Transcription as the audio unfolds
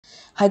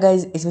Hi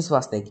guys, it's me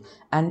Swastik,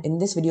 and in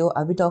this video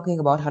I'll be talking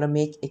about how to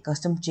make a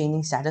custom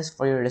chaining status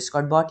for your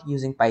Discord bot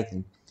using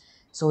Python.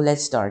 So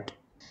let's start.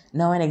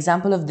 Now an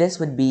example of this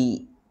would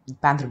be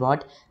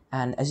PantherBot,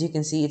 and as you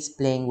can see it's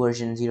playing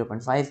version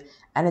 0.5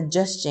 and it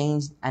just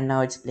changed and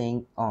now it's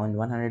playing on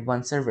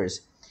 101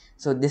 servers.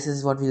 So this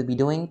is what we'll be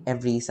doing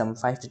every some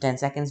 5 to 10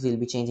 seconds. We'll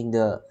be changing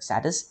the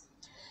status.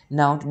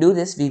 Now to do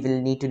this we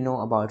will need to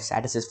know about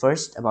statuses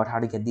first, about how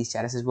to get these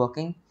statuses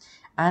working,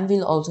 and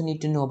we'll also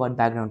need to know about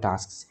background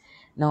tasks.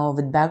 Now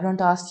with background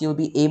tasks you'll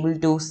be able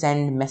to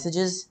send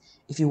messages.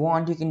 If you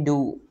want you can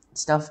do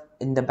stuff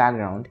in the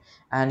background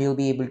and you'll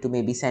be able to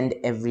maybe send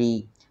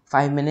every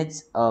 5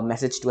 minutes a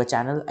message to a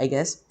channel, I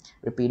guess,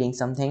 repeating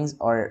some things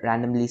or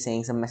randomly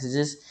saying some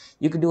messages.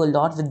 You could do a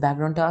lot with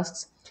background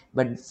tasks,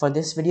 but for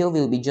this video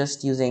we'll be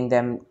just using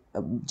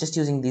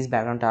these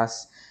background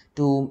tasks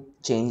to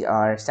change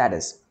our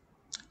status.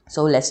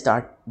 So let's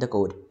start the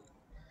code.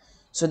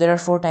 So there are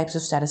four types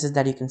of statuses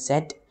that you can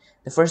set.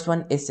 The first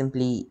one is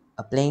simply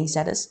a playing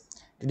status.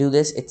 To do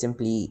this, it's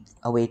simply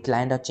await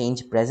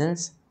client.change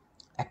presence.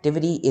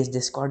 Activity is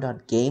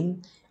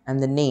discord.game and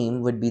the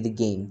name would be the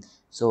game.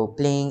 So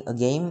playing a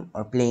game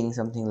or playing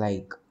something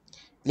like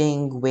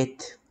playing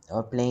with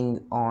or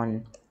playing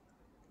on,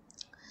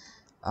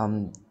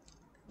 um,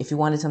 if you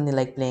wanted something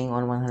like playing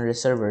on 100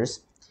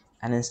 servers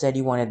and instead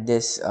you wanted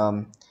this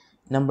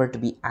number to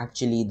be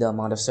actually the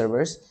amount of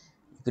servers,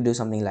 you could do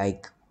something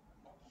like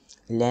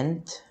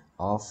length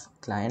of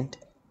client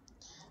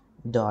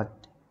dot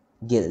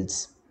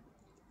guilds.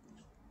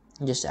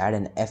 Just add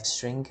an f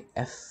string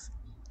f.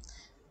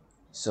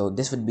 So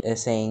this would be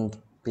saying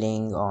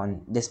playing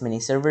on this many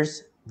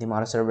servers, the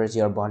amount of servers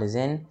your bot is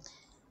in,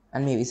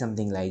 and maybe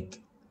something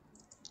like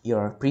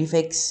your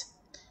prefix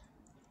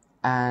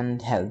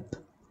and help.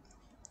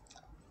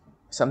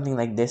 Something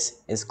like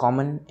this is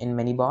common in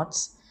many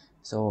bots,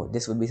 so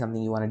this would be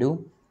something you want to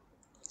do.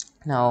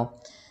 Now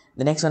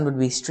the next one would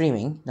be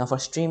streaming. Now for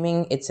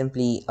streaming it's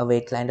simply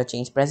await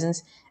client.change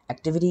presence.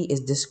 Activity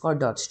is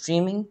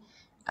discord.streaming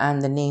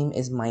and the name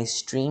is my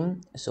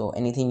stream, so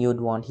anything you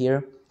would want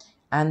here,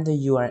 and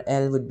the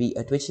URL would be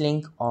a Twitch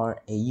link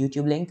or a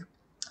YouTube link,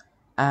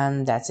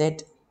 and that's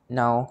it.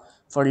 Now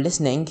for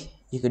listening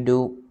you could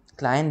do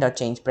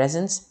client.change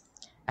presence.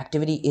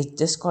 Activity is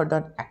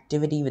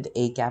discord.activity with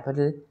a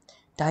capital.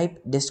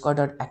 Type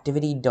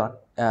discord.activity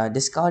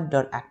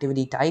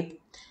type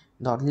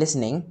dot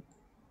listening,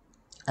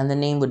 and the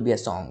name would be a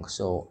song,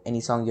 so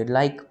any song you'd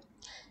like.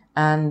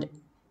 And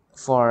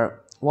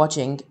for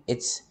watching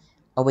it's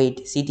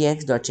await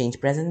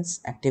ctx.change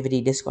presence. Activity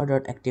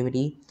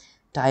discord.activity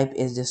type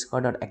is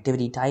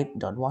discord.activity type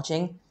dot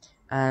watching,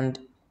 and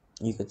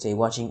you could say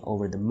watching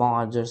over the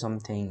mods or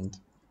something.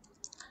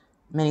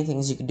 Many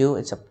things you could do.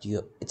 It's up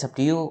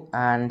to you,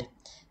 and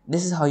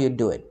this is how you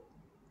do it.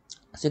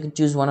 So you can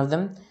choose one of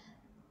them,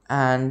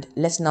 and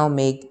let's now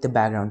make the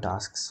background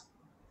tasks.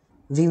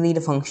 We need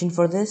a function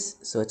for this,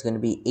 so it's going to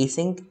be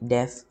async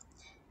def.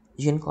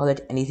 You can call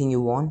it anything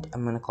you want.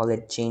 I'm going to call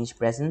it change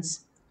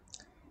presence,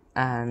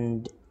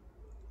 and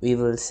we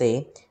will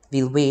say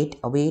we'll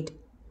await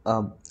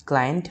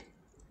client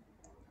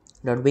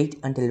dot wait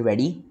until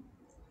ready,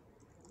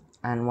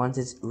 and once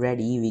it's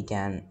ready we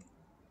can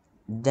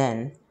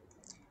then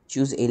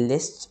choose a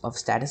list of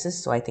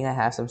statuses. So I think I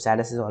have some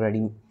statuses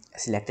already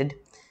selected.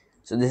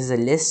 So this is a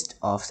list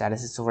of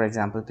statuses. So for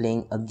example,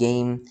 playing a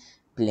game,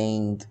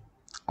 playing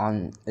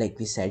on, like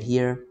we said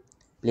here,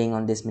 playing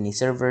on this many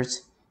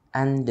servers,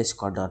 and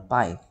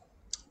discord.py.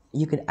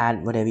 You could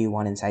add whatever you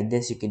want inside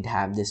this. You could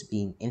have this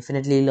being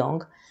infinitely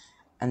long,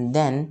 and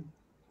then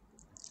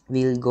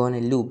we'll go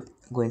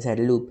inside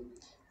a loop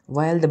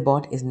while the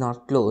bot is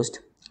not closed.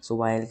 So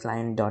while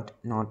client dot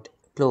not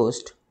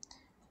closed,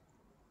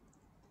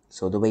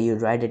 so the way you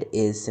write it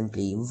is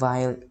simply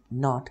while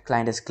not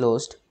client is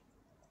closed,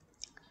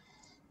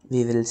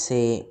 we will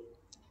say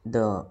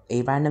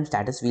a random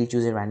status. We'll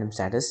choose a random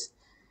status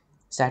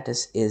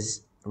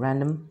is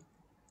random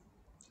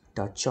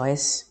dot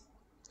choice.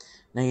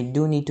 Now you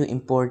do need to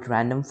import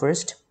random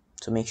first,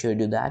 so make sure you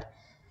do that.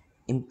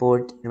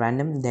 Import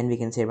random, then we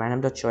can say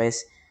random dot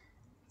choice,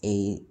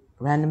 a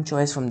random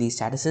choice from these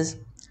statuses.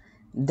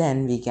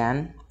 Then we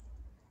can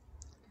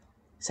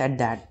set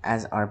that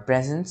as our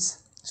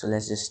presence. So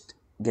let's just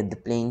get the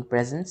playing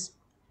presence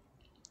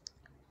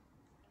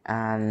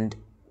and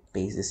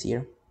paste this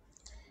here,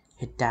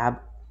 hit tab,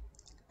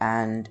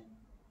 and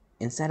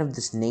instead of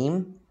this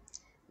name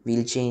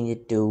we'll change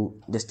it to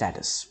the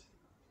status.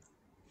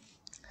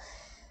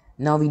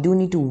 Now we do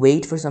need to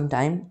wait for some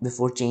time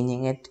before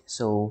changing it,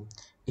 so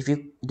if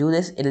you do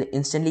this it'll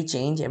instantly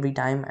change every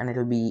time and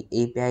it'll be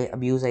API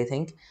abuse, I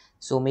think.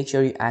 So make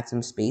sure you add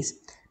some space.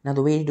 Now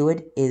the way to do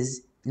it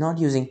is not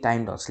using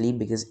time.sleep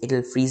because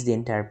it'll freeze the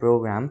entire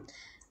program,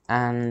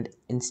 and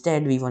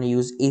instead we want to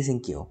use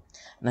async queue.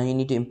 Now you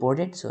need to import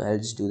it, so I'll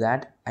just do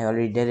that. I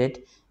already did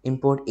it.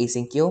 Import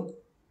async queue,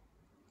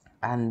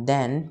 and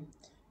then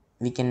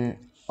we can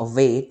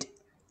await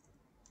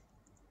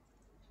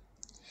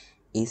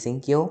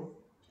async queue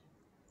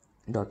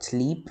dot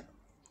sleep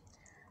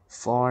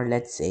for,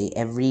 let's say,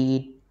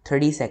 every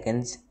 30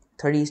 seconds.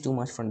 30 is too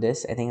much for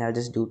this. I think I'll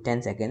just do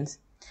 10 seconds.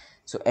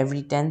 So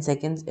every 10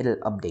 seconds it'll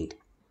update,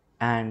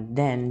 and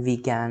then we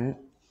can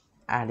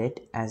add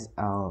it as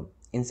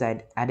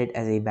add it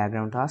as a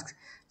background task.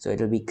 So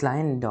it'll be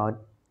client dot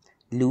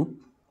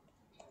loop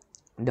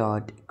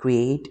dot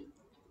create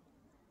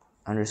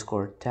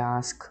underscore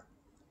task,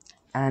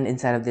 and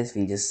inside of this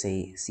we just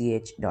say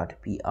ch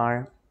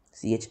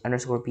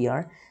underscore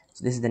pr.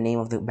 So this is the name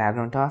of the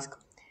background task,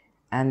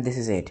 and this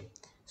is it.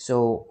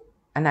 So,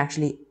 and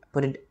actually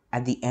put it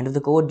at the end of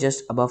the code,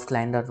 just above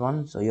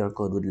client.1. So your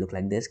code would look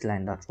like this,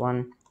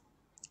 client.1,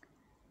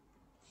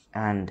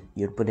 and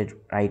you'd put it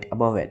right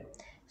above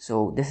it.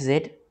 So this is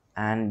it,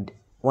 and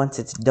once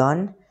it's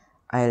done,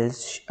 I'll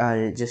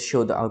just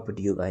show the output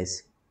to you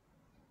guys.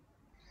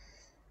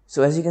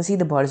 So as you can see,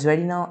 the bot is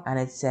ready now, and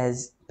it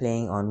says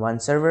playing on one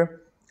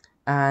server,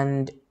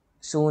 and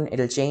soon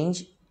it'll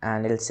change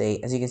and it'll say,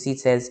 as you can see, it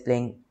says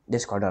playing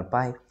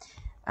discord.py.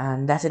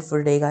 And that's it for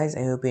today, guys.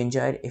 I hope you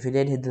enjoyed. If you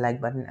did, hit the like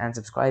button and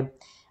subscribe,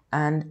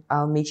 and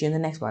I'll meet you in the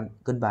next one.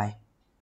 Goodbye.